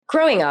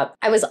Growing up,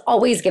 I was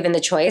always given the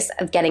choice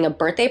of getting a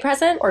birthday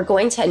present or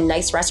going to a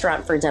nice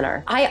restaurant for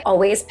dinner. I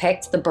always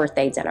picked the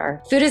birthday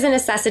dinner. Food is a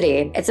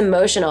necessity. It's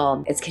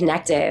emotional, it's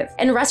connective,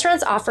 and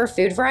restaurants offer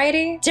food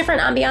variety, different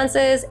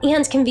ambiances,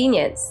 and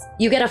convenience.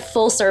 You get a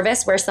full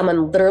service where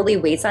someone literally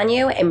waits on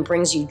you and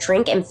brings you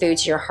drink and food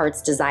to your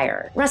heart's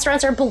desire.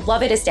 Restaurants are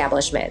beloved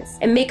establishments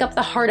and make up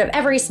the heart of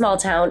every small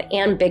town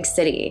and big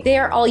city. They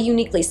are all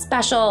uniquely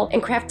special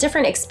and craft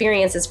different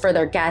experiences for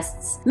their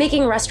guests,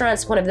 making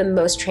restaurants one of the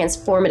most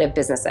transformative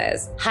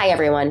businesses. Hi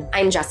everyone,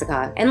 I'm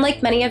Jessica, and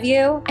like many of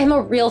you, I'm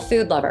a real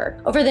food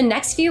lover. Over the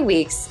next few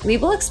weeks, we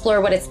will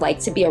explore what it's like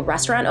to be a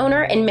restaurant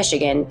owner in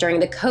Michigan during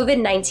the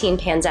COVID-19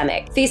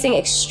 pandemic, facing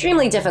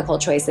extremely difficult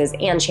choices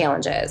and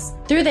challenges.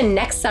 Through the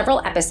next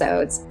several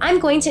episodes, I'm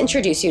going to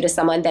introduce you to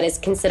someone that is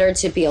considered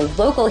to be a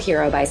local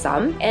hero by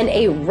some and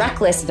a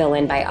reckless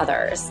villain by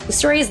others. The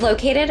story is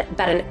located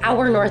about an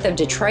hour north of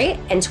Detroit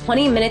and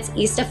 20 minutes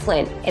east of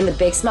Flint in the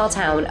big small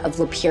town of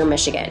Lapeer,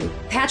 Michigan.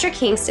 Patrick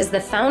Hingst is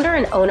the founder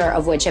and owner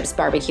of Woodchips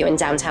BBQ in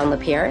downtown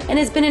Lapeer and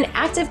has been an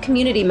active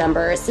community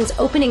member since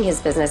opening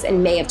his business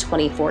in May of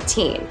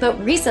 2014.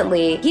 But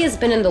recently, he has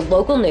been in the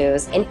local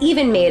news and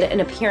even made an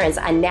appearance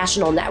on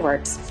national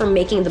networks for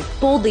making the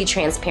boldly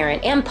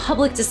transparent and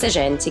public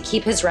decision to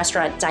keep his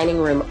restaurant dining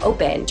room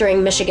open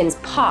during Michigan's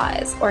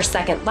pause, or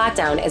second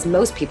lockdown as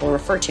most people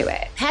refer to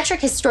it. Patrick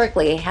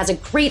historically has a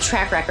great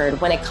track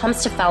record when it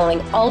comes to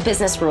following all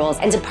business rules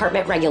and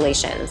department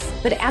regulations.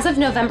 But as of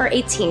November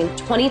 18,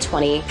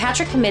 2020,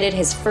 Patrick committed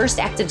his first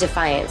act of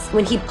defiance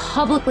when he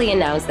publicly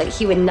announced that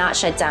he would not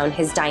shut down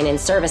his dine-in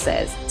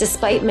services,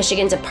 despite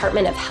Michigan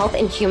Department of Health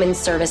and Human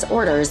Service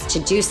orders to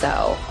do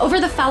so. Over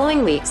the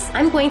following weeks,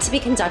 I'm going to be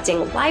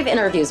conducting live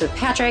interviews with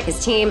Patrick,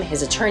 his team,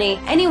 his attorney,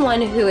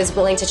 anyone who is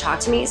willing to talk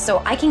to me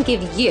so I can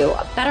give you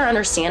a better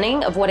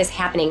understanding of what is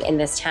happening in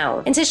this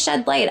town and to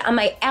shed light on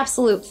my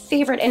absolute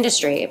favorite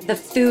industry, the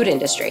food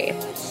industry.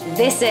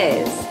 This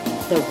is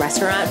the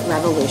Restaurant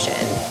Revolution.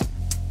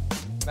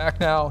 Back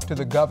now to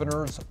the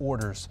governor's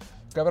orders.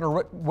 Governor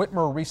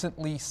Whitmer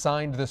recently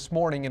signed this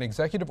morning an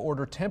executive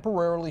order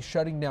temporarily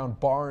shutting down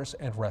bars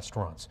and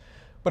restaurants.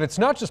 But it's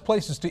not just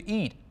places to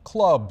eat.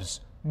 Clubs,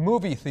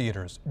 movie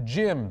theaters,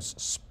 gyms,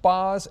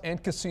 spas,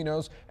 and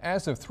casinos.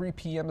 As of 3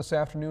 p.m. this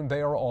afternoon,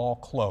 they are all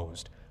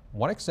closed.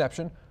 One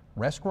exception,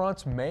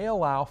 restaurants may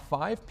allow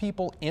 5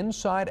 people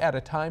inside at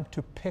a time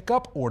to pick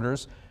up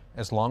orders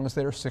as long as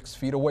they are 6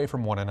 feet away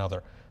from one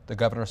another. The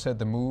governor said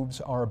the moves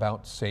are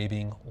about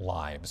saving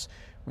lives.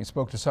 We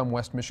spoke to some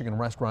West Michigan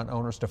restaurant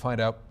owners to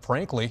find out,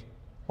 frankly,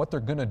 what they're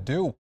going to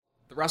do.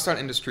 The restaurant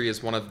industry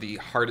is one of the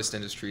hardest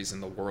industries in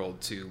the world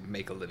to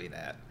make a living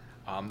at.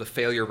 The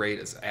failure rate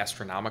is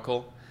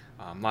astronomical.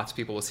 Lots of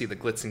people will see the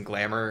glitz and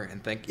glamour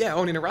and think, yeah,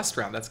 owning a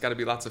restaurant, that's got to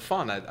be lots of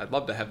fun. I'd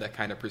love to have that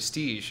kind of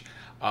prestige.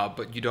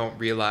 But you don't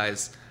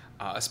realize,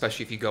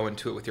 especially if you go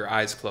into it with your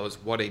eyes closed,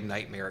 what a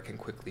nightmare it can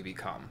quickly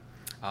become.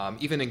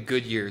 Even in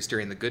good years,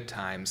 during the good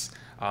times,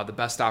 the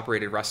best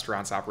operated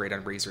restaurants operate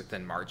on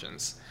razor-thin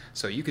margins.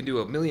 So you can do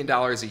 $1 million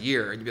a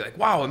year and you'd be like,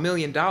 wow, $1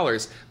 million.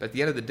 But at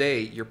the end of the day,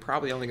 you're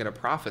probably only going to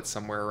profit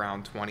somewhere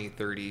around 20,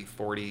 30,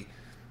 40,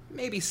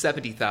 maybe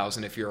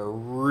 70,000 if you're a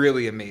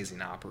really amazing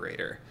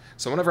operator.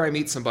 So whenever I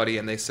meet somebody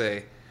and they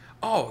say,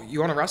 oh,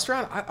 you own a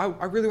restaurant?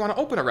 I really want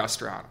to open a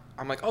restaurant.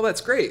 I'm like, oh,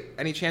 that's great.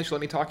 Any chance you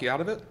let me talk you out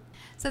of it?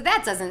 So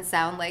that doesn't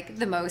sound like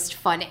the most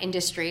fun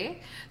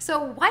industry. So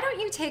why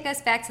don't you take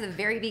us back to the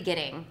very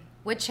beginning?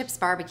 Woodchips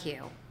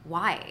BBQ.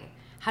 Why?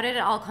 How did it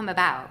all come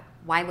about?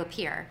 Why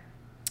Lapeer?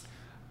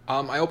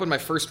 I opened my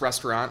first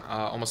restaurant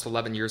almost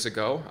 11 years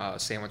ago, a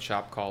sandwich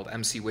shop called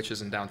MC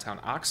Witches in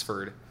downtown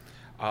Oxford.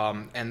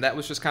 And that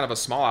was just kind of a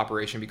small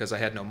operation because I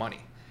had no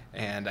money.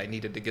 And I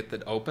needed to get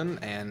that open,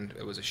 and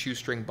it was a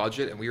shoestring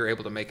budget, and we were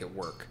able to make it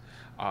work.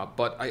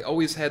 But I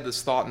always had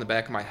this thought in the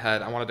back of my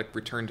head, I wanted to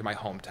return to my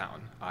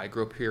hometown. I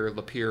grew up here,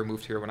 Lapeer,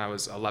 moved here when I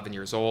was 11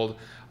 years old,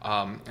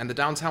 and the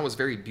downtown was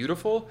very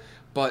beautiful,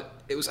 but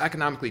it was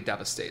economically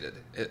devastated.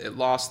 It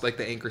lost like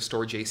the anchor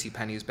store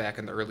JCPenney's back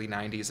in the early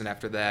 90s, and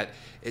after that,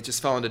 it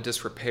just fell into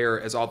disrepair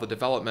as all the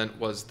development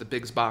was the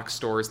big box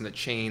stores and the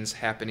chains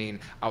happening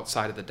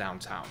outside of the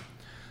downtown.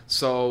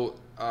 So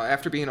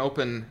after being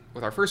open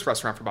with our first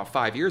restaurant for about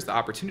 5 years, the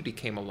opportunity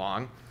came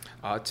along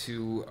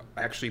to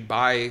actually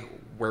buy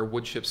where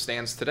Woodchips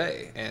stands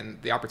today. And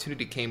the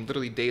opportunity came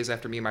literally days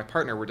after me and my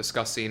partner were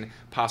discussing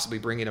possibly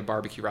bringing a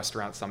barbecue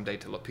restaurant someday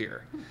to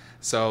Lapeer.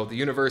 So the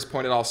universe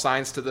pointed all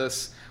signs to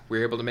this. We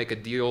were able to make a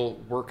deal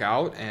work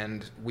out,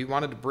 and we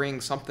wanted to bring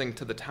something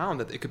to the town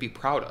that it could be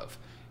proud of.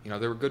 You know,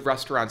 there were good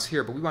restaurants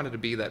here, but we wanted to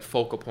be that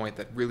focal point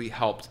that really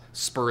helped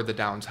spur the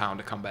downtown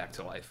to come back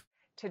to life.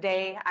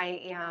 Today,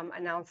 I am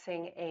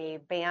announcing a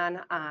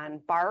ban on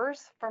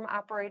bars from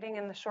operating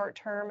in the short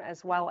term,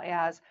 as well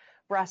as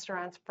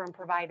restaurants from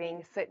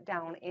providing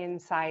sit-down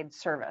inside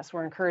service.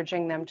 We're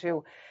encouraging them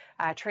to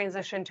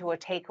transition to a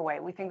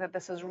takeaway. We think that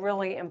this is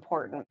really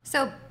important.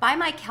 So by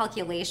my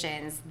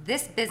calculations,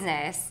 this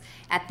business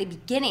at the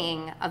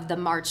beginning of the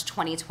March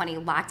 2020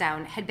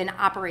 lockdown had been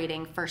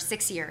operating for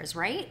 6 years,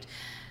 right?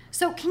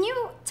 So can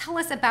you tell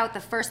us about the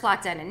first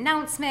lockdown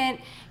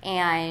announcement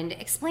and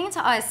explain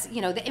to us,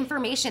 the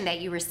information that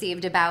you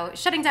received about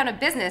shutting down a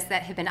business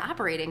that had been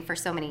operating for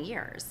so many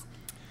years?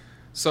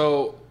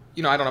 So,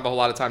 I don't have a whole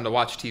lot of time to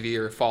watch TV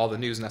or follow the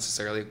news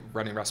necessarily.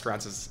 Running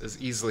restaurants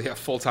is easily a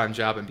full-time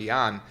job and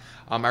beyond.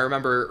 I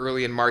remember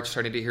early in March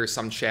starting to hear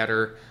some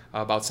chatter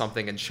about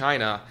something in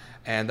China,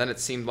 and then it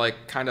seemed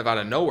like kind of out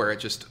of nowhere, it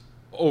just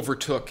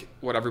overtook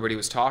what everybody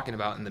was talking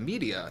about in the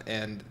media.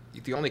 And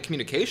the only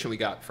communication we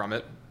got from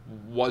it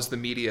was the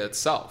media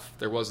itself.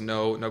 There was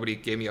nobody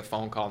gave me a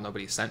phone call,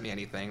 nobody sent me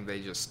anything.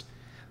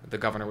 The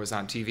governor was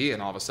on TV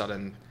and all of a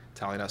sudden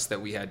telling us that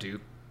we had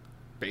to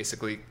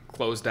basically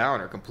close down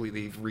or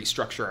completely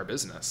restructure our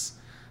business.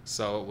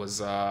 So it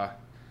was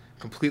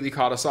completely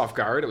caught us off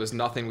guard. It was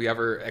nothing we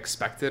ever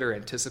expected or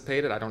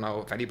anticipated. I don't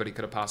know if anybody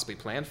could have possibly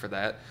planned for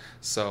that.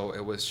 So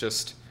it was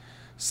just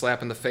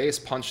slap in the face,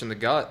 punch in the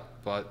gut.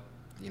 But,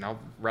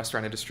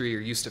 restaurant industry,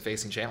 you're used to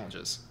facing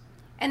challenges.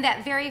 And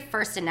that very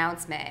first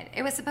announcement,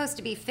 it was supposed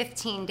to be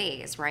 15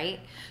 days, right?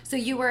 So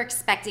you were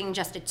expecting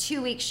just a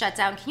 2-week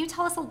shutdown. Can you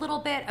tell us a little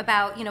bit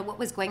about, what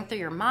was going through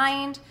your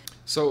mind?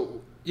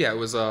 So, yeah, it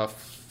was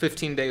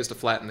 15 days to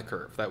flatten the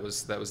curve. That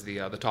was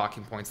the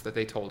talking points that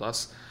they told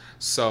us.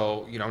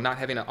 So, not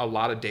having a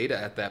lot of data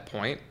at that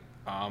point,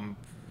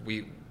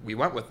 we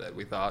went with it.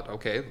 We thought,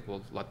 okay,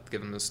 we'll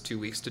give them this 2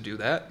 weeks to do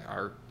that.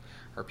 Our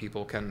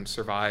people can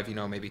survive,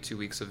 maybe 2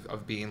 weeks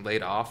of being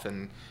laid off,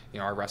 and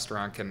our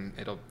restaurant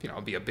it'll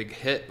be a big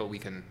hit, but we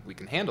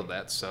can handle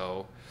that.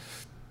 So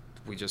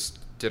we just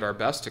did our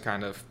best to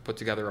kind of put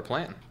together a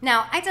plan.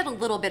 Now, I did a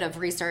little bit of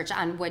research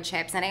on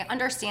Woodchips, and I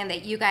understand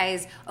that you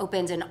guys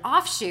opened an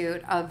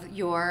offshoot of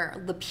your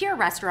Lapeer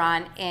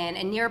restaurant in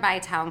a nearby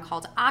town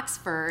called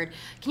Oxford.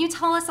 Can you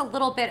tell us a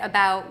little bit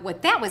about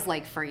what that was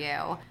like for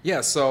you? Yeah,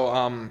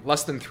 so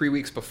less than 3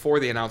 weeks before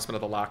the announcement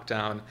of the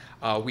lockdown,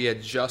 we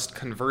had just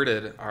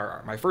converted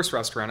my first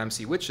restaurant,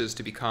 MC Witches,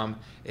 to become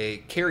a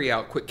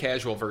carry-out quick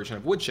casual version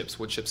of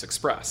Woodchips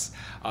Express.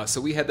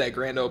 So we had that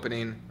grand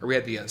opening, or we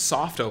had the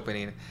soft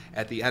opening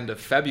at the end of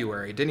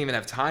February. Didn't even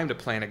have time to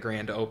plan a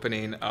grand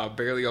opening,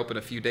 barely opened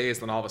a few days,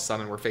 then all of a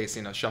sudden we're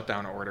facing a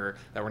shutdown order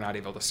that we're not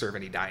able to serve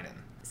any dine-in.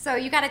 So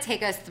you got to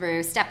take us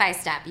through step by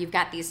step. You've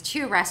got these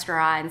 2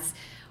 restaurants.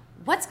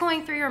 What's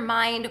going through your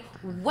mind?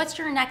 What's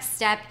your next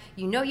step?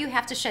 You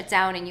have to shut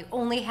down and you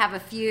only have a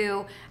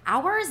few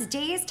hours,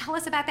 days. Tell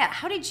us about that.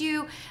 How did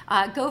you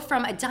go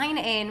from a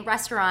dine-in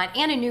restaurant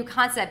and a new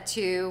concept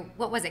to,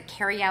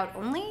 carry out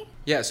only?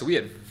 Yeah, so we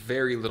had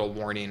very little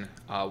warning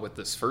with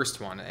this first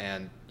one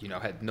and,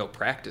 had no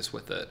practice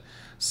with it.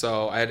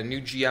 So I had a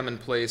new GM in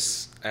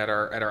place at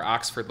our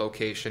Oxford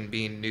location.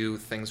 Being new,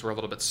 things were a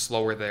little bit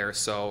slower there.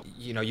 So,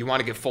 you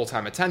want to give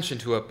full-time attention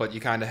to it, but you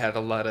kind of had to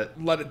let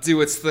it do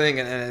its thing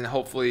and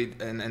hopefully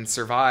and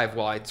survive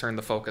while I turned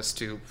the focus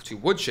to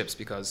Woodchips,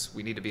 because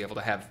we need to be able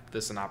to have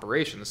this in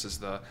operation. This is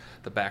the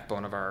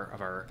backbone of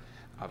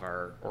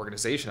our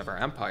organization, of our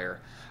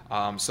empire.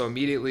 So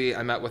immediately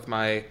I met with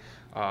my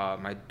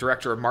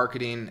director of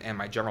marketing and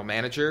my general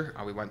manager.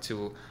 We went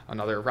to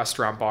another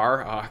restaurant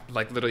bar,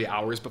 literally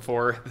hours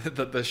before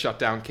the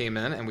shutdown came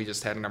in, and we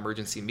just had an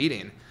emergency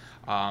meeting.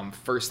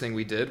 First thing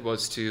we did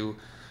was to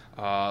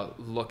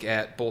look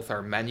at both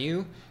our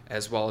menu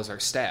as well as our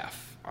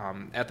staff.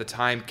 At the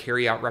time,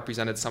 carryout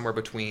represented somewhere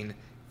between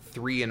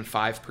 3 and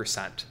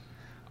 5%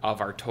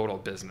 of our total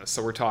business.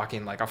 So we're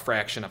talking like a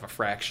fraction of a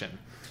fraction.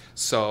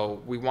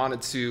 So we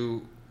wanted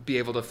to be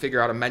able to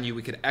figure out a menu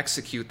we could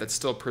execute that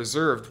still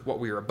preserved what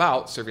we were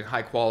about, serving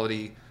high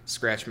quality,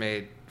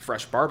 scratch-made,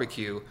 fresh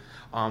barbecue,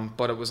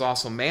 but it was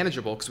also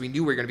manageable because we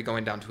knew we were going to be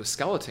going down to a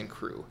skeleton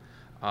crew.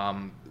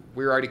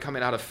 We were already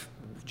coming out of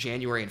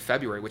January and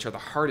February, which are the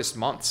hardest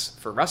months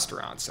for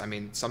restaurants. I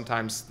mean,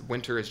 sometimes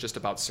winter is just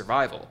about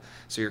survival.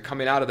 So you're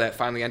coming out of that,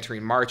 finally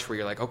entering March, where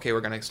you're like, okay,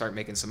 we're going to start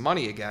making some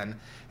money again,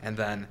 and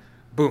then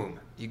boom,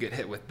 you get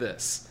hit with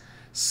this.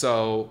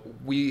 So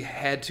we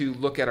had to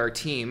look at our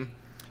team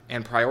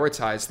and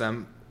prioritize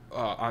them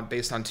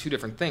based on 2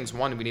 different things.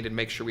 One, we needed to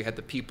make sure we had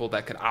the people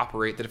that could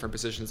operate the different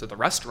positions of the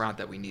restaurant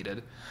that we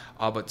needed.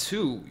 But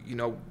 2,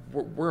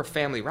 we're a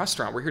family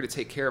restaurant. We're here to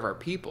take care of our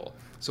people.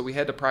 So we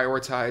had to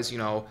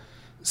prioritize,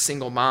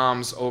 single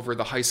moms over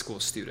the high school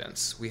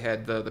students. We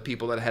had the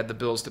people that had the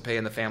bills to pay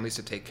and the families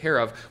to take care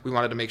of. We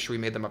wanted to make sure we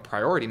made them a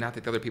priority. Not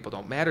that the other people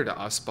don't matter to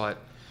us, but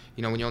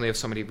when you only have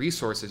so many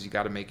resources, you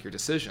got to make your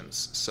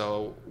decisions.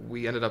 So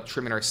we ended up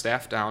trimming our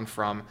staff down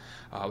from,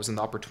 I was in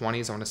the upper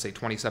 20s, I want to say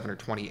 27 or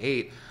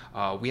 28.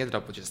 We ended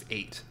up with just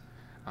 8.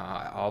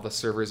 All the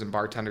servers and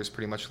bartenders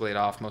pretty much laid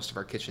off. Most of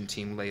our kitchen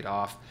team laid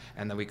off.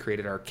 And then we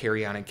created our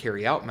carry-on and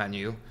carry-out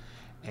menu.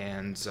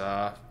 And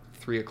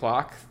 3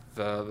 o'clock,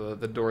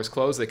 the doors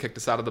closed. They kicked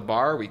us out of the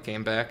bar. We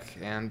came back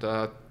and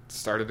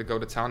started to go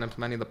to town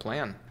implementing the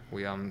plan.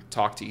 We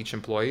talked to each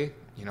employee,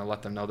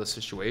 let them know the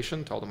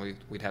situation, told them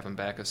we'd have them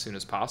back as soon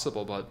as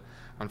possible, but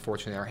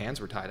unfortunately our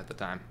hands were tied at the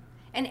time.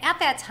 And at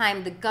that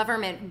time, the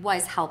government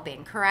was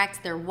helping,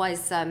 correct? There was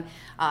some,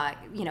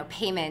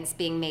 payments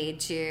being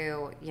made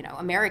to,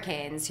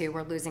 Americans who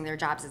were losing their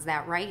jobs. Is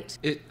that right?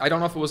 I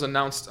don't know if it was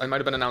announced. It might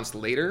have been announced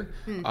later,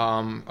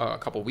 a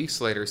couple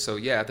weeks later. So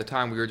yeah, at the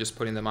time we were just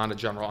putting them on a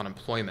general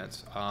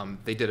unemployment.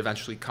 They did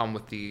eventually come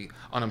with the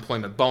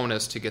unemployment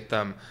bonus to get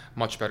them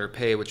much better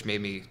pay, which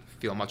made me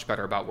feel much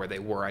better about where they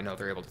were. I know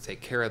they're able to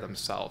take care of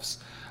themselves.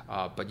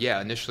 But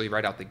yeah, initially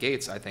right out the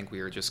gates, I think we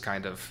were just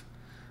kind of,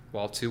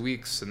 2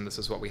 weeks, and this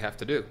is what we have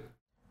to do.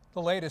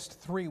 The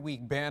latest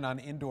 3-week ban on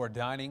indoor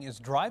dining is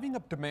driving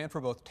up demand for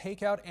both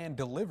takeout and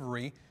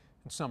delivery.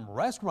 And some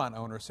restaurant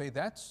owners say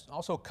that's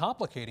also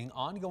complicating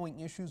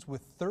ongoing issues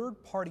with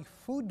third-party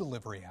food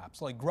delivery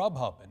apps like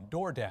Grubhub and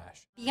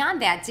DoorDash.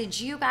 Beyond that, did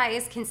you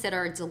guys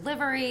consider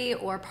delivery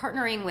or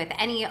partnering with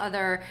any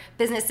other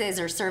businesses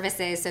or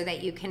services so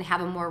that you can have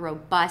a more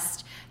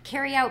robust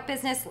carry-out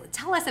business?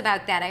 Tell us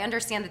about that. I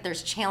understand that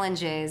there's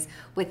challenges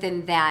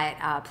within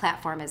that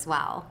platform as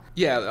well.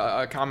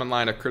 Yeah, a common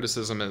line of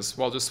criticism is,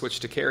 just switch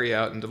to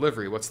carry-out and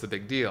delivery. What's the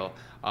big deal?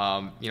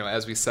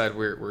 As we said,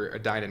 we're a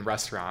dine-in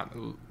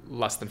restaurant.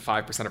 Less than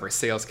 5% of our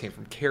sales came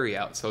from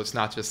carry-out, so it's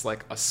not just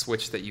like a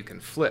switch that you can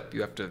flip.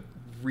 You have to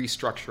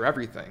restructure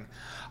everything.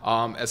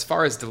 As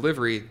far as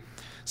delivery,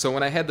 so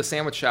when I had the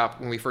sandwich shop,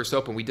 when we first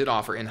opened, we did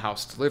offer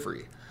in-house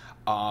delivery.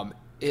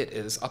 It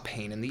is a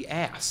pain in the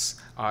ass.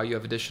 You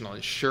have additional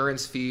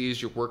insurance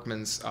fees, your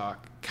workman's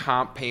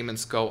comp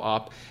payments go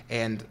up,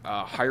 and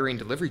hiring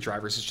delivery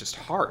drivers is just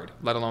hard,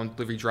 let alone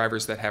delivery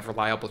drivers that have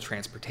reliable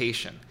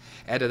transportation.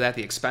 Add to that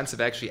the expense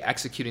of actually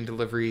executing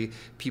delivery.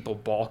 People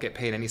balk at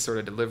paying any sort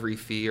of delivery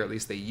fee, or at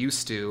least they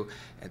used to,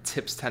 and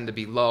tips tend to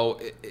be low.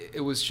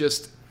 It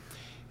was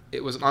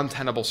an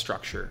untenable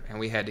structure, and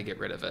we had to get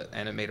rid of it,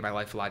 and it made my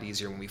life a lot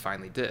easier when we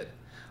finally did.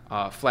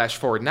 Flash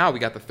forward now, we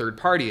got the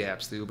third-party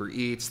apps, the Uber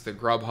Eats, the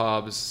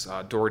Grubhubs,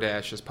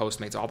 DoorDashes,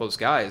 Postmates, all those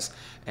guys.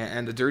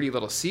 And the dirty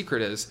little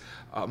secret is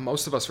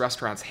most of us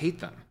restaurants hate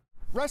them.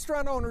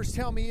 Restaurant owners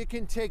tell me it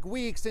can take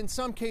weeks, in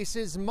some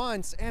cases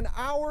months, and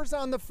hours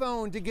on the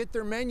phone to get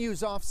their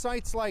menus off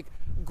sites like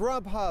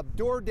Grubhub,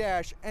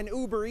 DoorDash, and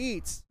Uber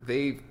Eats.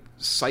 They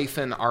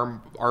siphon our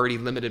already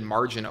limited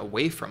margin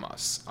away from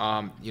us.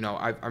 I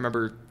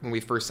remember when we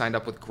first signed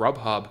up with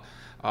Grubhub,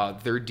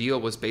 their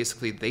deal was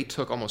basically they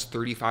took almost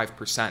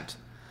 35%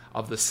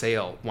 of the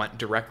sale went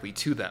directly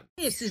to them.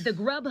 This is the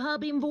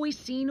Grubhub invoice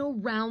seen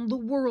around the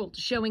world,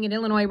 showing an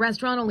Illinois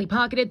restaurant only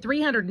pocketed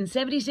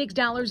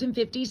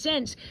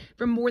 $376.50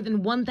 from more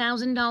than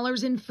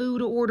 $1,000 in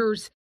food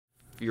orders.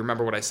 If you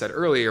remember what I said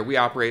earlier, we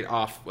operate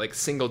off like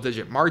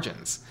single-digit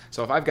margins.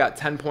 So if I've got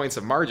 10 points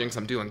of margins,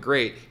 I'm doing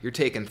great. You're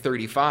taking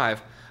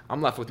 35.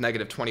 I'm left with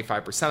negative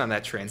 25% on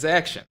that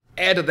transaction.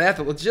 Add to that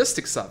the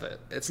logistics of it.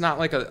 It's not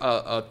like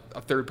a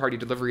third-party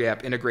delivery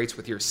app integrates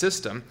with your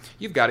system.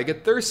 You've got to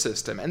get their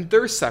system and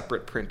their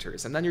separate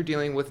printers. And then you're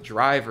dealing with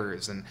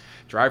drivers, and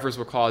drivers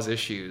will cause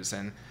issues.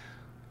 And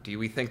do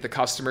we think the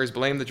customers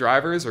blame the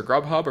drivers or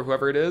Grubhub or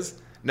whoever it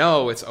is?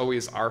 No, it's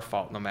always our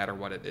fault, no matter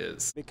what it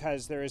is.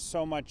 Because there is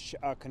so much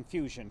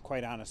confusion,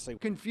 quite honestly.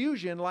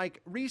 Confusion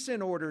like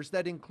recent orders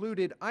that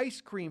included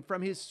ice cream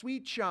from his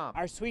sweet shop.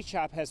 Our sweet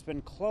shop has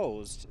been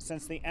closed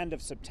since the end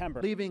of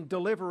September, leaving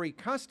delivery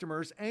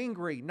customers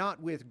angry,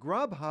 not with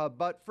Grubhub,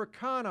 but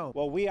Fricano.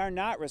 Well, we are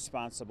not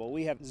responsible.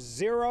 We have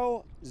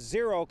zero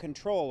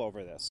control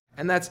over this.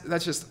 And that's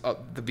just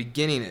the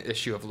beginning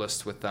issue of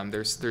List with them.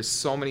 There's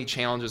so many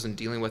challenges in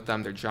dealing with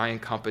them. They're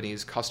giant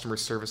companies. Customer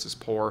service is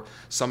poor.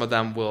 Some of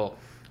them will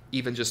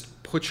even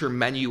just put your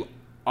menu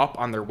up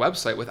on their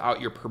website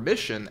without your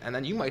permission, and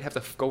then you might have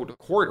to go to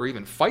court or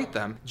even fight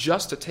them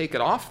just to take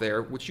it off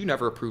there, which you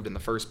never approved in the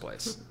first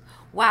place.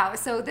 Wow,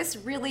 so this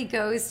really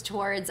goes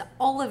towards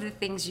all of the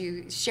things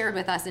you shared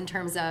with us in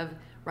terms of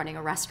running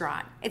a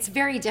restaurant. It's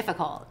very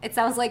difficult. It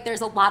sounds like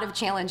there's a lot of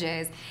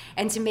challenges,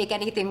 and to make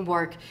anything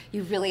work,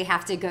 you really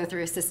have to go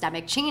through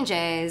systemic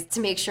changes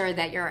to make sure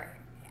that your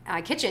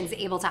kitchen's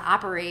able to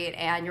operate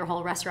and your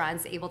whole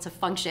restaurant's able to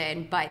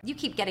function, but you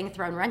keep getting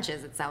thrown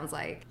wrenches, it sounds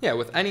like. Yeah,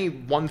 with any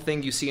one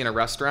thing you see in a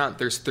restaurant,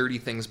 there's 30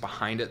 things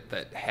behind it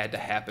that had to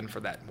happen for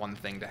that one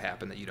thing to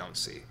happen that you don't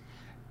see.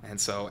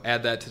 And so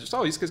add that to just,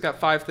 these guys got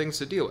 5 things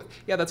to deal with.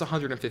 Yeah, that's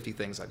 150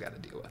 things I've got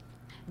to deal with.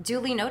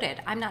 Duly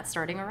noted. I'm not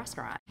starting a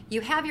restaurant.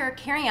 You have your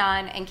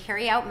carry-on and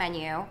carry-out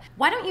menu.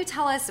 Why don't you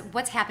tell us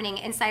what's happening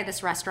inside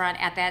this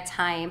restaurant at that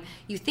time?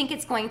 You think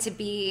it's going to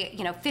be,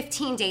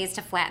 15 days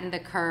to flatten the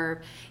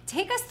curve.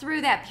 Take us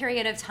through that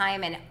period of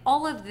time and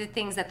all of the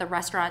things that the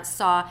restaurant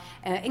saw,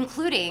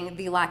 including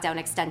the lockdown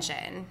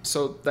extension.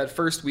 So that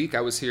first week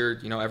I was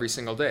here, every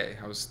single day.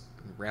 I was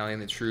rallying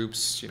the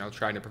troops,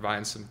 trying to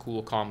provide some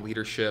cool, calm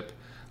leadership.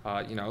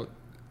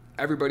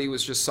 Everybody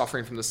was just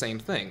suffering from the same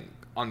thing,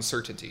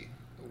 uncertainty.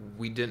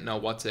 We didn't know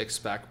what to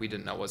expect. We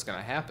didn't know what was going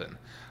to happen.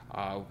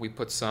 We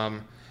put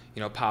some,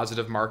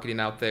 positive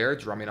marketing out there,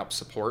 drumming up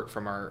support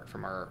from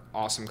our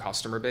awesome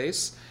customer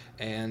base,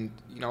 and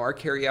our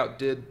carryout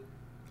did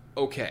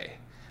okay.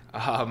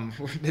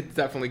 It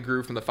definitely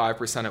grew from the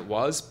 5% it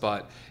was,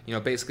 but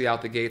basically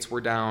out the gates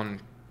we're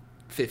down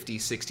 50,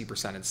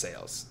 60% in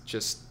sales,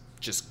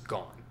 just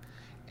gone.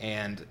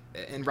 And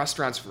in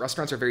restaurants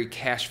are very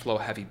cash flow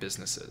heavy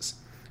businesses.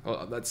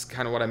 Well, that's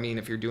kind of what I mean.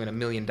 If you're doing $1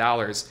 million,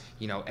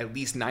 at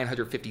least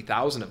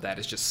 950,000 of that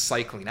is just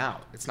cycling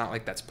out. It's not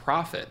like that's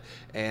profit.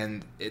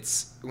 And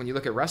it's, when you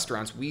look at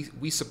restaurants,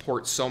 we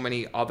support so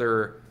many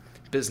other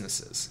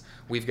businesses.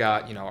 We've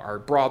got, our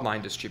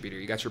broadline distributor,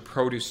 you got your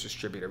produce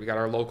distributor, we got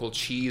our local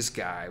cheese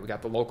guy, we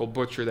got the local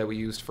butcher that we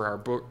used for our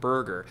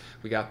burger,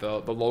 we got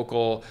the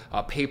local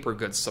paper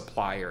goods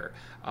supplier,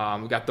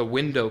 we got the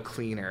window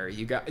cleaner.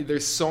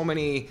 There's so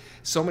many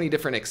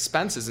different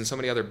expenses and so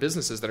many other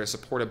businesses that are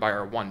supported by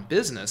our one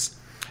business.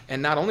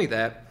 And not only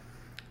that,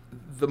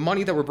 the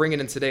money that we're bringing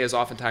in today is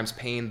oftentimes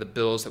paying the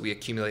bills that we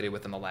accumulated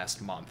within the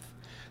last month.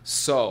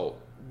 So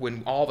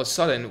when all of a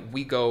sudden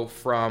we go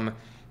from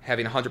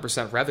having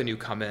 100% revenue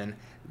come in,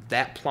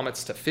 that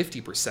plummets to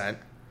 50%,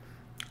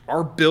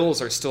 our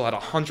bills are still at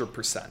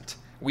 100%.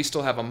 We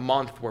still have a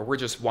month where we're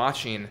just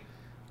watching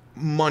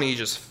money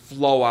just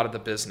flow out of the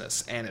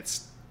business, and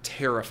it's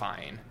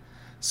terrifying.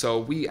 So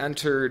we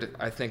entered,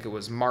 I think it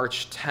was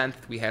March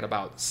 10th, we had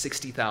about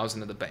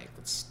 60,000 in the bank.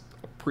 That's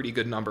a pretty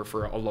good number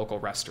for a local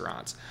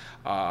restaurant.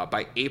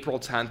 By April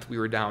 10th, we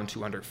were down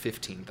to under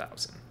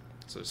 15,000.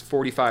 So there's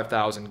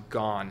 45,000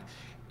 gone.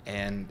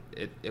 And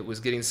it was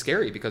getting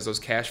scary because those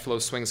cash flow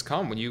swings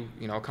come when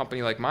a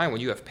company like mine,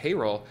 when you have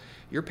payroll,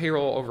 your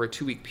payroll over a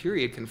 2-week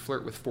period can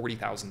flirt with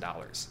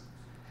 $40,000.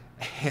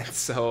 And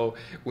so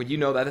when you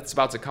know that it's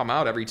about to come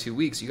out every 2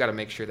 weeks, you got to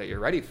make sure that you're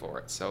ready for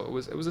it. So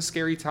it was a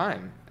scary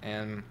time.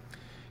 And,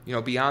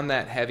 beyond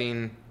that,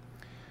 having,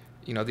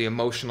 the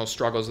emotional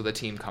struggles of the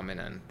team coming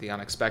in, the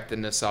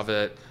unexpectedness of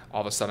it,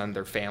 all of a sudden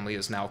their family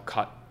is now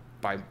cut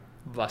by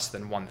less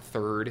than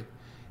 1/3.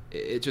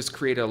 It just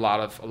created a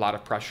lot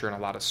of pressure and a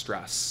lot of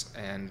stress,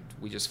 and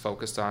we just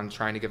focused on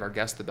trying to give our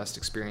guests the best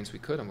experience we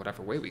could in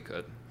whatever way we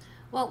could.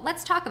 Well,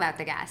 let's talk about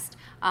the guest.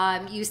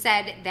 You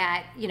said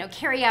that,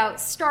 carryout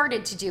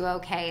started to do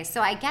okay,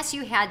 so I guess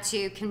you had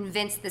to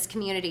convince this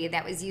community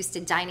that was used to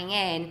dining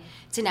in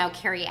to now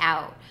carry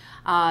out.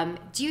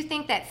 Do you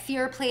think that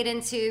fear played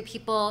into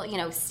people,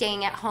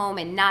 staying at home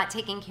and not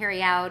taking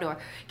carry out? Or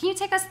can you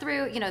take us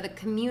through, the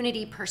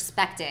community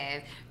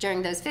perspective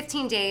during those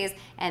 15 days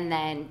and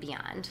then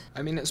beyond?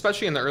 I mean,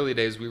 especially in the early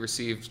days, we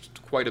received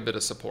quite a bit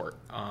of support.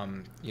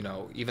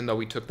 Even though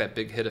we took that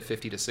big hit of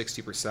 50 to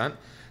 60%,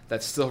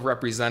 that still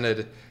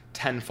represented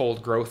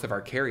tenfold growth of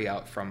our carry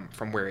out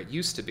from where it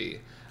used to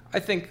be.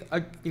 I think,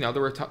 there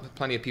were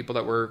plenty of people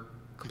that were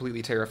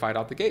completely terrified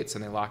out the gates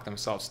and they locked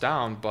themselves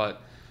down, but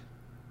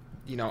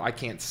I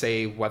can't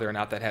say whether or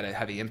not that had a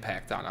heavy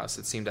impact on us.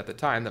 It seemed at the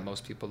time that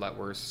most people that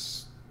were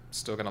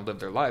still going to live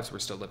their lives were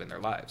still living their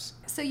lives.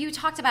 So you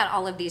talked about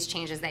all of these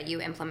changes that you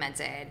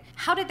implemented.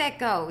 How did that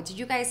go? Did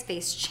you guys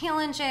face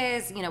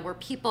challenges? Were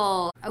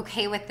people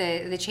okay with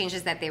the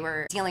changes that they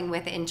were dealing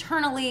with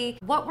internally?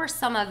 What were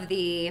some of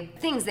the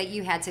things that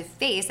you had to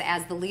face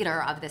as the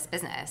leader of this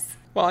business?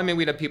 Well, I mean,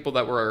 we had people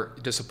that were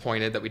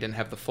disappointed that we didn't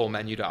have the full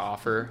menu to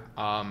offer.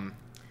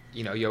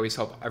 You always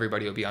hope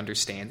everybody will be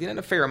understanding, and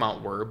a fair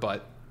amount were,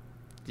 but,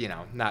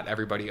 not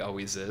everybody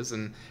always is.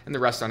 And in the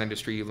restaurant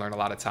industry, you learn a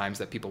lot of times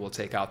that people will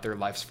take out their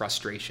life's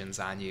frustrations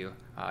on you.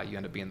 You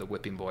end up being the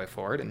whipping boy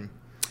for it, and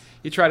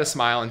you try to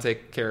smile and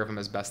take care of them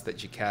as best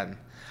that you can.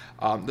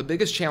 The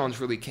biggest challenge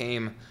really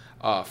came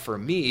for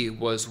me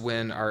was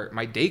when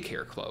my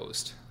daycare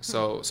closed.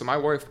 So my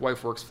wife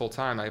works full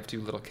time. I have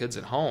 2 little kids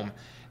at home,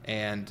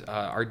 and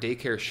our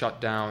daycare shut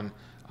down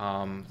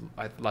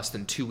less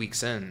than 2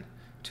 weeks in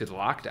to the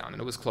lockdown,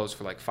 and it was closed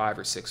for like 5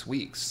 or 6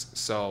 weeks.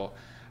 So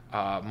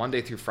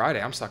Monday through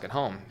Friday, I'm stuck at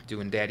home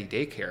doing daddy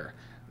daycare.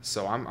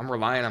 So I'm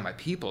relying on my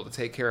people to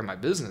take care of my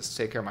business, to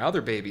take care of my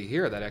other baby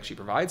here that actually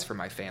provides for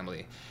my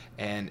family.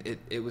 And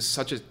it was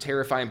such a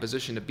terrifying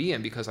position to be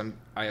in because I'm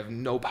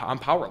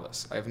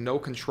powerless. I have no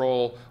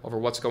control over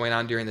what's going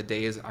on during the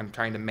days. I'm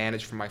trying to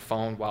manage from my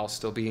phone while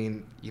still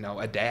being,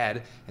 a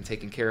dad and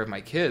taking care of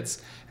my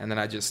kids. And then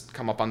I just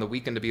come up on the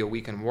weekend to be a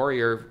weekend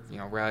warrior,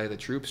 rally the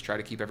troops, try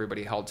to keep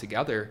everybody held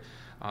together,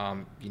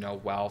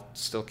 while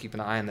still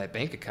keeping an eye on that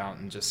bank account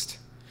and just,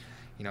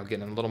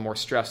 getting a little more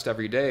stressed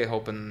every day,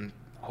 hoping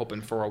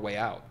for a way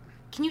out.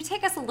 Can you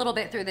take us a little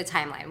bit through the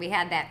timeline? We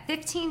had that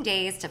 15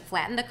 days to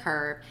flatten the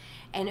curve,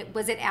 and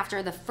was it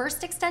after the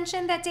first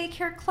extension that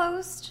daycare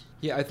closed?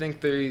 Yeah, I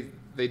think they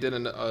did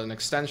an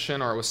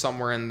extension, or it was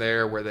somewhere in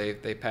there where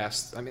they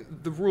passed. I mean,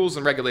 the rules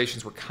and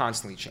regulations were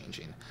constantly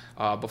changing.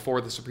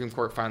 Before the Supreme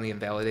Court finally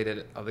invalidated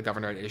it, the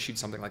governor had issued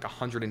something like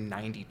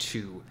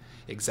 192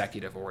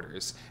 executive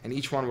orders, and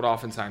each one would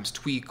oftentimes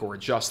tweak or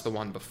adjust the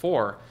one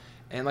before.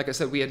 And like I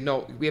said, we have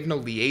no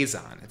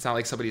liaison. It's not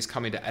like somebody's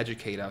coming to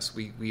educate us.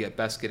 We at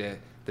best get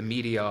the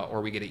media,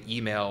 or we get an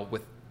email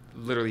with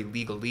literally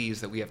legalese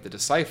that we have to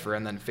decipher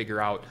and then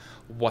figure out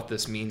what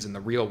this means in the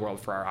real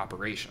world for our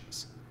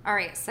operations. All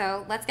right,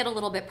 so let's get a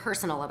little bit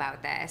personal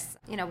about this.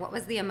 What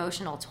was the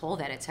emotional toll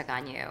that it took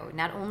on you?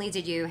 Not only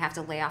did you have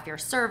to lay off your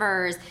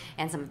servers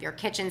and some of your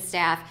kitchen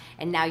staff,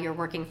 and now you're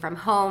working from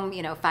home,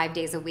 5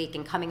 days a week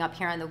and coming up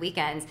here on the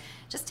weekends.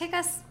 Just take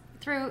us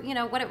through,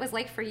 what it was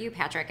like for you,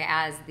 Patrick,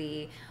 as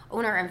the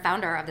owner and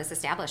founder of this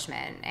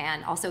establishment,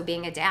 and also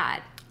being a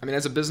dad. I mean,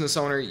 as a business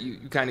owner,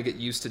 you kind of get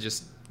used to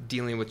just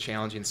dealing with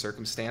challenging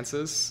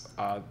circumstances.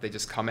 They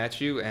just come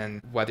at you,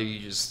 and whether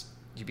you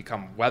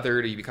become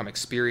weathered or you become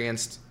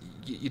experienced,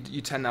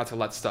 you tend not to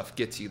let stuff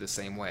get to you the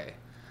same way.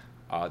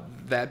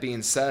 That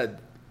being said,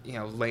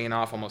 laying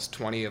off almost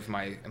 20 of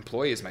my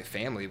employees, my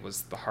family,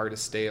 was the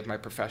hardest day of my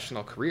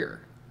professional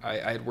career. I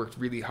had worked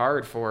really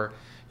hard for,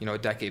 a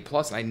decade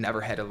plus, and I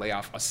never had to lay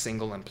off a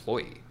single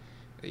employee.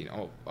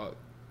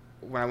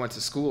 When I went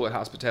to school at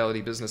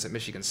hospitality business at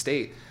Michigan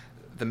State,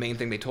 the main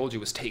thing they told you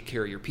was take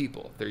care of your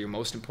people. They're your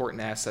most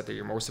important asset. They're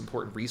your most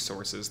important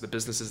resources. The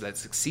businesses that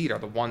succeed are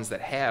the ones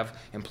that have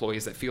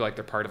employees that feel like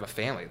they're part of a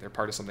family. They're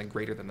part of something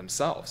greater than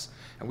themselves.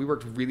 And we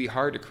worked really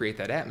hard to create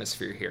that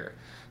atmosphere here.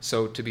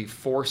 So to be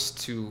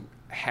forced to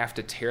have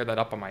to tear that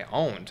up on my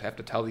own, to have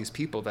to tell these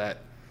people that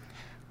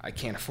I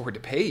can't afford to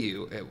pay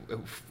you, it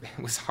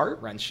was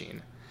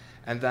heart-wrenching.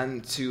 And then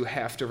to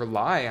have to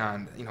rely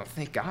on,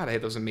 thank God I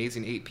had those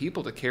amazing 8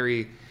 people to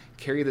carry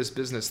this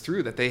business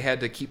through, that they had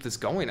to keep this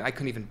going. I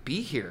couldn't even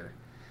be here.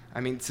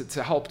 I mean,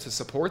 to help to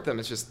support them,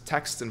 it's just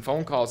texts and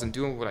phone calls and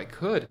doing what I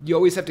could. You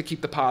always have to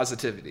keep the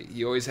positivity.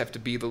 You always have to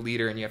be the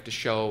leader, and you have to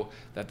show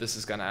that this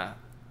is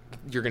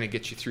you're gonna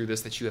get you through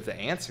this, that you have the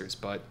answers.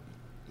 But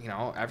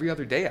every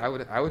other day I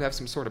would have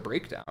some sort of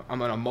breakdown.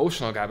 I'm an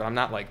emotional guy, but I'm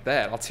not like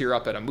that. I'll tear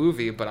up at a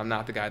movie, but I'm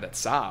not the guy that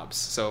sobs.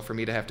 So for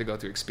me to have to go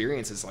through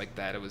experiences like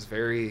that, it was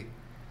very,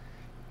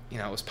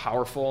 it was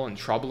powerful and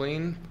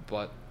troubling,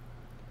 but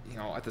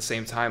at the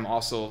same time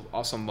also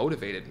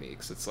motivated me,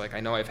 because it's like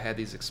I know I've had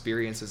these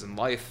experiences in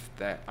life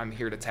that I'm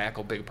here to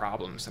tackle big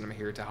problems, and I'm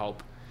here to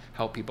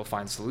help people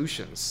find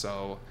solutions.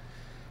 So,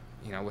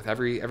 with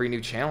every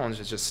new challenge,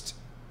 it's just,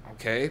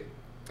 okay,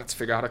 let's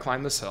figure out how to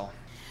climb this hill.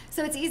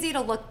 So it's easy to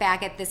look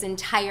back at this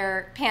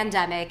entire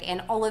pandemic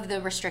and all of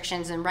the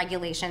restrictions and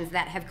regulations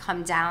that have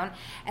come down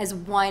as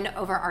one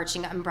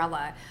overarching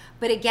umbrella.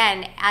 But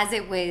again, as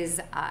it was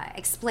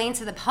explained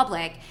to the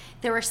public,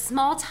 there were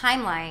small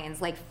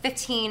timelines, like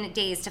 15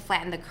 days to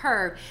flatten the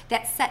curve,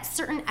 that set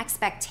certain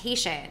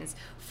expectations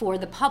for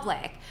the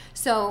public.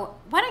 So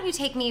why don't you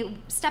take me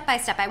step by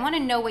step? I want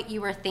to know what you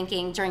were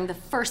thinking during the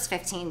first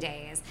 15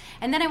 days,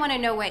 and then I want to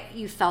know what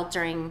you felt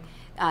during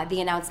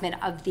the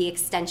announcement of the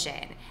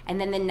extension,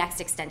 and then the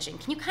next extension.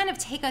 Can you kind of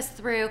take us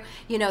through,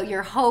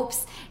 your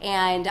hopes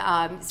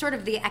and sort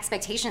of the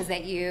expectations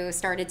that you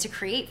started to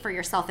create for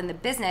yourself in the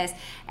business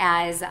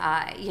as,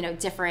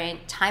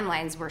 different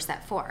timelines were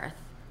set forth?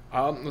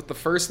 With the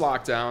first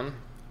lockdown,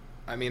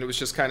 I mean, it was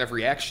just kind of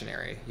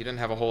reactionary. You didn't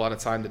have a whole lot of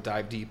time to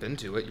dive deep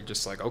into it. You're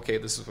just like, okay,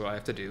 this is what I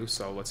have to do,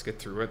 so let's get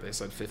through it. They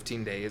said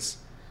 15 days.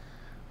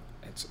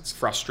 It's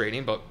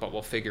frustrating, but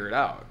we'll figure it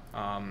out.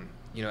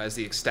 As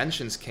the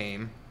extensions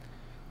came,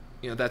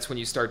 that's when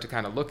you start to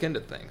kind of look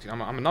into things.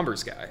 I'm a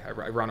numbers guy. I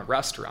run a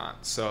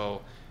restaurant,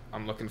 so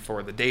I'm looking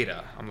for the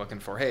data. I'm looking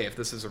for, hey, if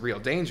this is a real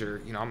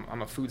danger,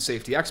 I'm a food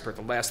safety expert.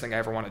 The last thing I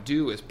ever want to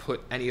do is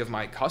put any of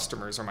my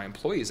customers or my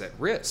employees at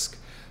risk.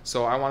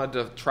 So I wanted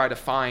to try to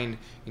find,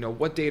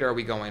 what data are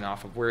we going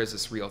off of? Where is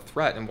this real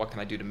threat, and what can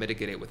I do to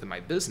mitigate it within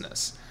my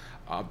business?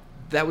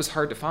 That was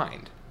hard to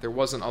find. There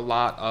wasn't a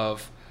lot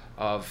of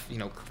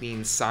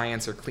clean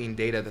science or clean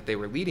data that they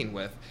were leading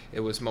with.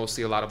 It was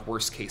mostly a lot of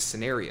worst case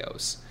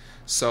scenarios.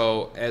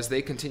 So as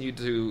they continued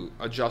to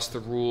adjust the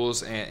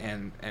rules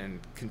and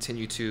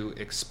continue to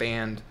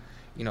expand,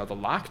 the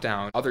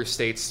lockdown, other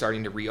states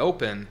starting to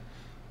reopen,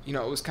 it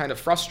was kind of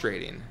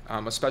frustrating,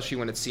 especially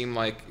when it seemed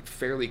like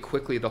fairly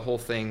quickly the whole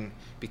thing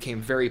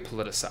became very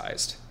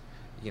politicized.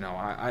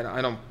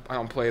 I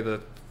don't play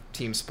the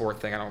team sport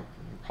thing. I don't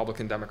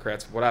Republican,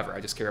 Democrats, whatever. I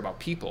just care about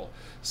people.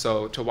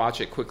 So to watch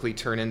it quickly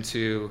turn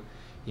into,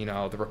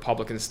 the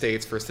Republican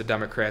states versus the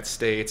Democrat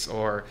states,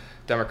 or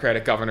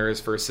Democratic governors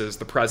versus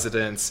the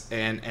presidents,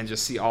 and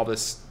just see all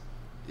this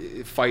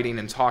fighting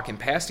and talking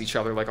past each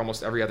other like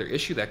almost every other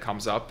issue that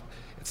comes up.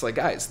 It's like,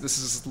 guys, this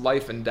is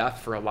life and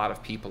death for a lot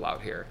of people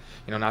out here.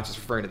 Not just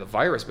referring to the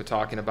virus, but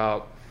talking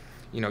about,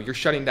 you're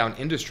shutting down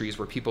industries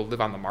where people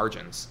live on the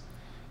margins.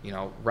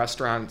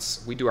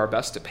 Restaurants, we do our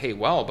best to pay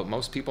well, but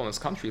most people in this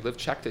country live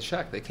check to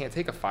check. They can't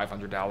take a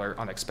 $500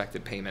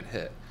 unexpected payment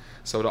hit.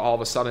 So to all of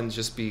a sudden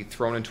just be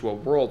thrown into a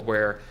world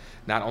where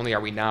not only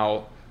are we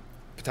now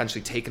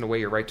potentially taking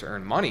away your right to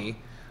earn money,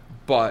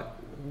 but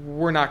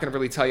we're not going to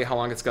really tell you how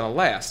long it's going to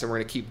last. And we're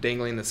going to keep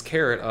dangling this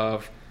carrot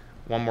of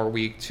 1 more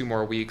week, 2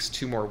 more weeks,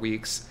 2 more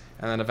weeks,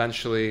 and then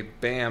eventually,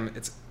 bam,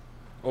 it's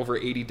over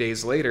 80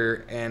 days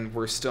later, and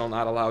we're still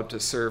not allowed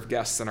to serve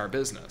guests in our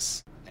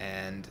business.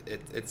 And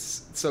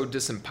it's so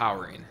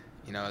disempowering.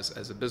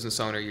 As a business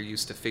owner, you're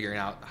used to figuring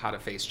out how to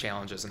face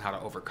challenges and how to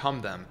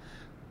overcome them.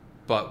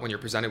 But when you're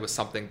presented with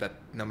something that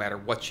no matter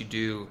what you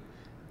do,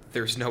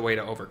 there's no way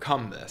to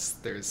overcome this.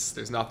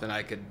 There's nothing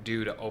I could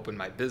do to open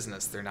my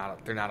business. They're not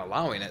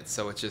allowing it.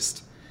 So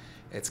it's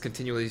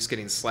continually just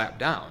getting slapped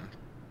down.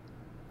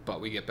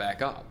 But we get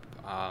back up.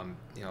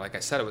 Like I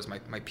said, it was my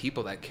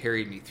people that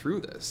carried me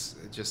through this.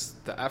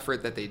 Just the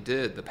effort that they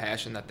did, the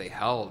passion that they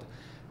held,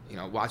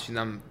 watching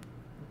them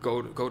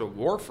go to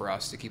war for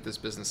us to keep this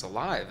business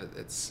alive.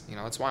 It's,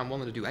 that's why I'm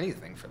willing to do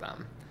anything for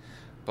them.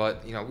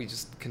 But, we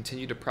just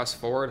continue to press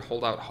forward,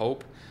 hold out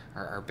hope.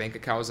 Our bank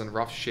account was in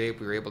rough shape.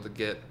 We were able to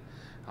get,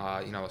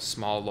 a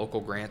small local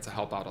grant to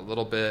help out a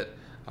little bit.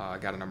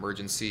 Got an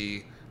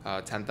emergency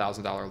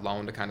 $10,000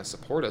 loan to kind of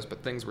support us,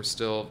 but things were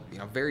still,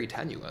 very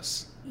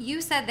tenuous.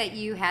 You said that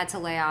you had to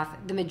lay off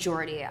the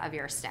majority of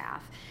your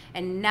staff.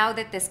 And now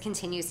that this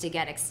continues to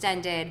get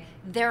extended,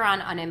 they're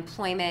on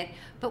unemployment.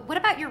 But what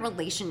about your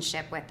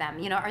relationship with them?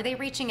 Are they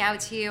reaching out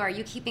to you? Are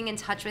you keeping in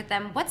touch with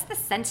them? What's the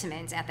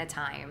sentiment at the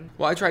time?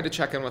 Well, I tried to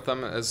check in with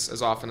them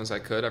as often as I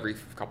could, every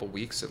couple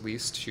weeks at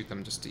least, shoot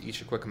them just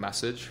each a quick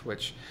message,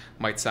 which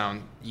might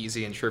sound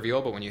easy and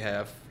trivial, but when you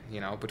have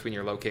between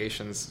your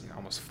locations,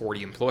 almost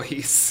 40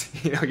 employees.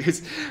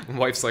 My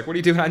wife's like, "What are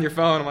you doing on your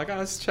phone?" I'm like, "I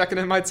was checking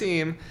in my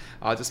team,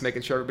 just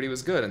making sure everybody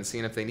was good and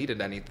seeing if they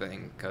needed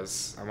anything,"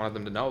 because I wanted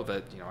them to know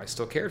that I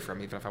still cared for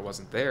them even if I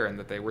wasn't there, and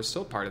that they were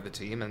still part of the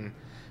team, and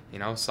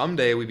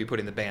someday we'd be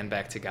putting the band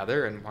back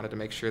together, and wanted to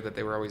make sure that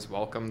they were always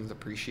welcomed,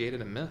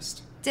 appreciated, and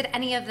missed. Did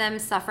any of them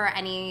suffer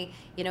any,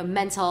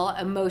 mental,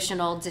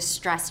 emotional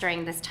distress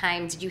during this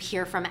time? Did you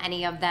hear from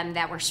any of them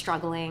that were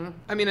struggling?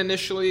 I mean,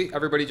 initially,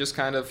 everybody just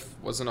kind of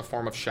was in a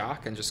form of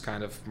shock and just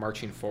kind of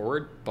marching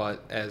forward.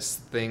 But as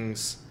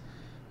things,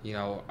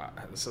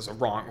 this is a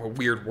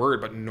weird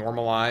word, but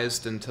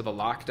normalized into the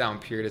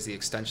lockdown period as the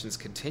extensions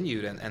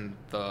continued and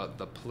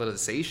the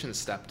politicization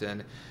stepped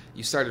in,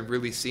 you started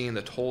really seeing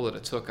the toll that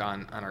it took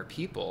on our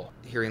people.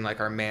 Hearing like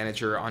our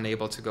manager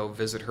unable to go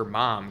visit her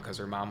mom because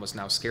her mom was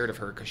now scared of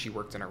her because she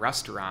worked in a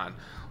restaurant,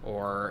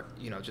 or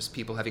just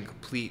people having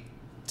complete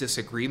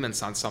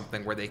disagreements on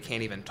something where they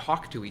can't even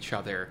talk to each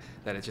other,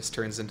 that it just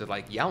turns into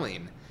like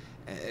yelling.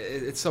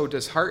 It's so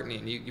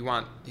disheartening. You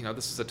want,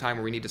 this is a time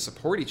where we need to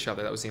support each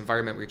other. That was the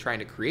environment we were trying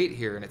to create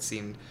here, and it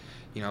seemed,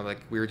 like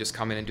we were just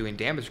coming and doing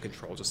damage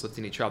control, just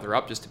lifting each other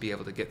up just to be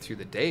able to get through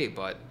the day.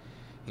 But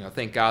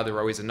thank God there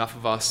were always enough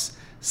of us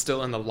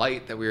still in the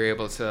light that we were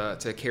able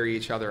to carry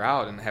each other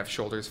out and have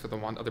shoulders for the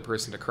one other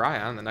person to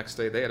cry on. The next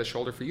day they had a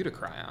shoulder for you to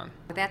cry on.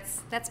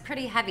 That's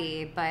pretty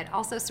heavy, but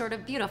also sort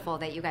of beautiful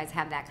that you guys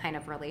have that kind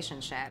of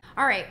relationship.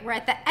 All right, we're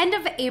at the end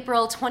of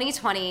April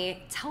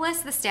 2020. Tell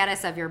us the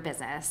status of your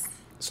business.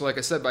 So like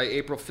I said, by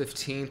April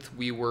 15th,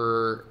 we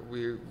were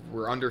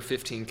under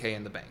 15K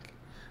in the bank.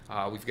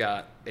 We've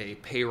got a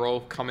payroll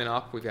coming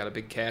up. We've got a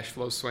big cash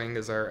flow swing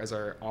as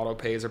our auto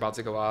pays are about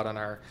to go out on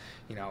our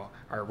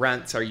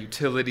rents, our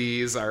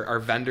utilities, our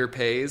vendor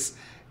pays.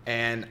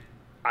 And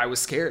I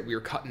was scared. We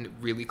were cutting it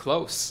really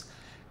close.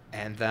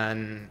 And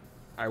then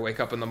I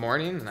wake up in the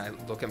morning and I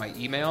look at my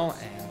email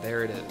and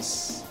there it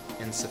is,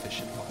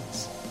 insufficient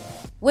funds.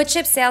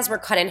 Woodchip sales were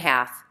cut in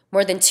half.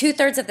 More than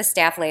 2/3 of the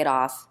staff laid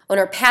off.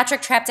 Owner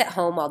Patrick trapped at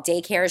home while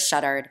daycare is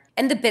shuttered.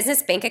 And the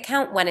business bank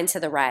account went into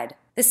the red.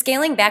 The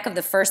scaling back of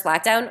the first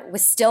lockdown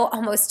was still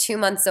almost 2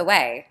 months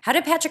away. How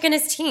did Patrick and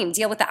his team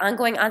deal with the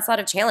ongoing onslaught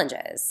of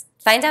challenges?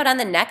 Find out on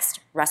the next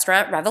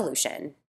Restaurant Revolution.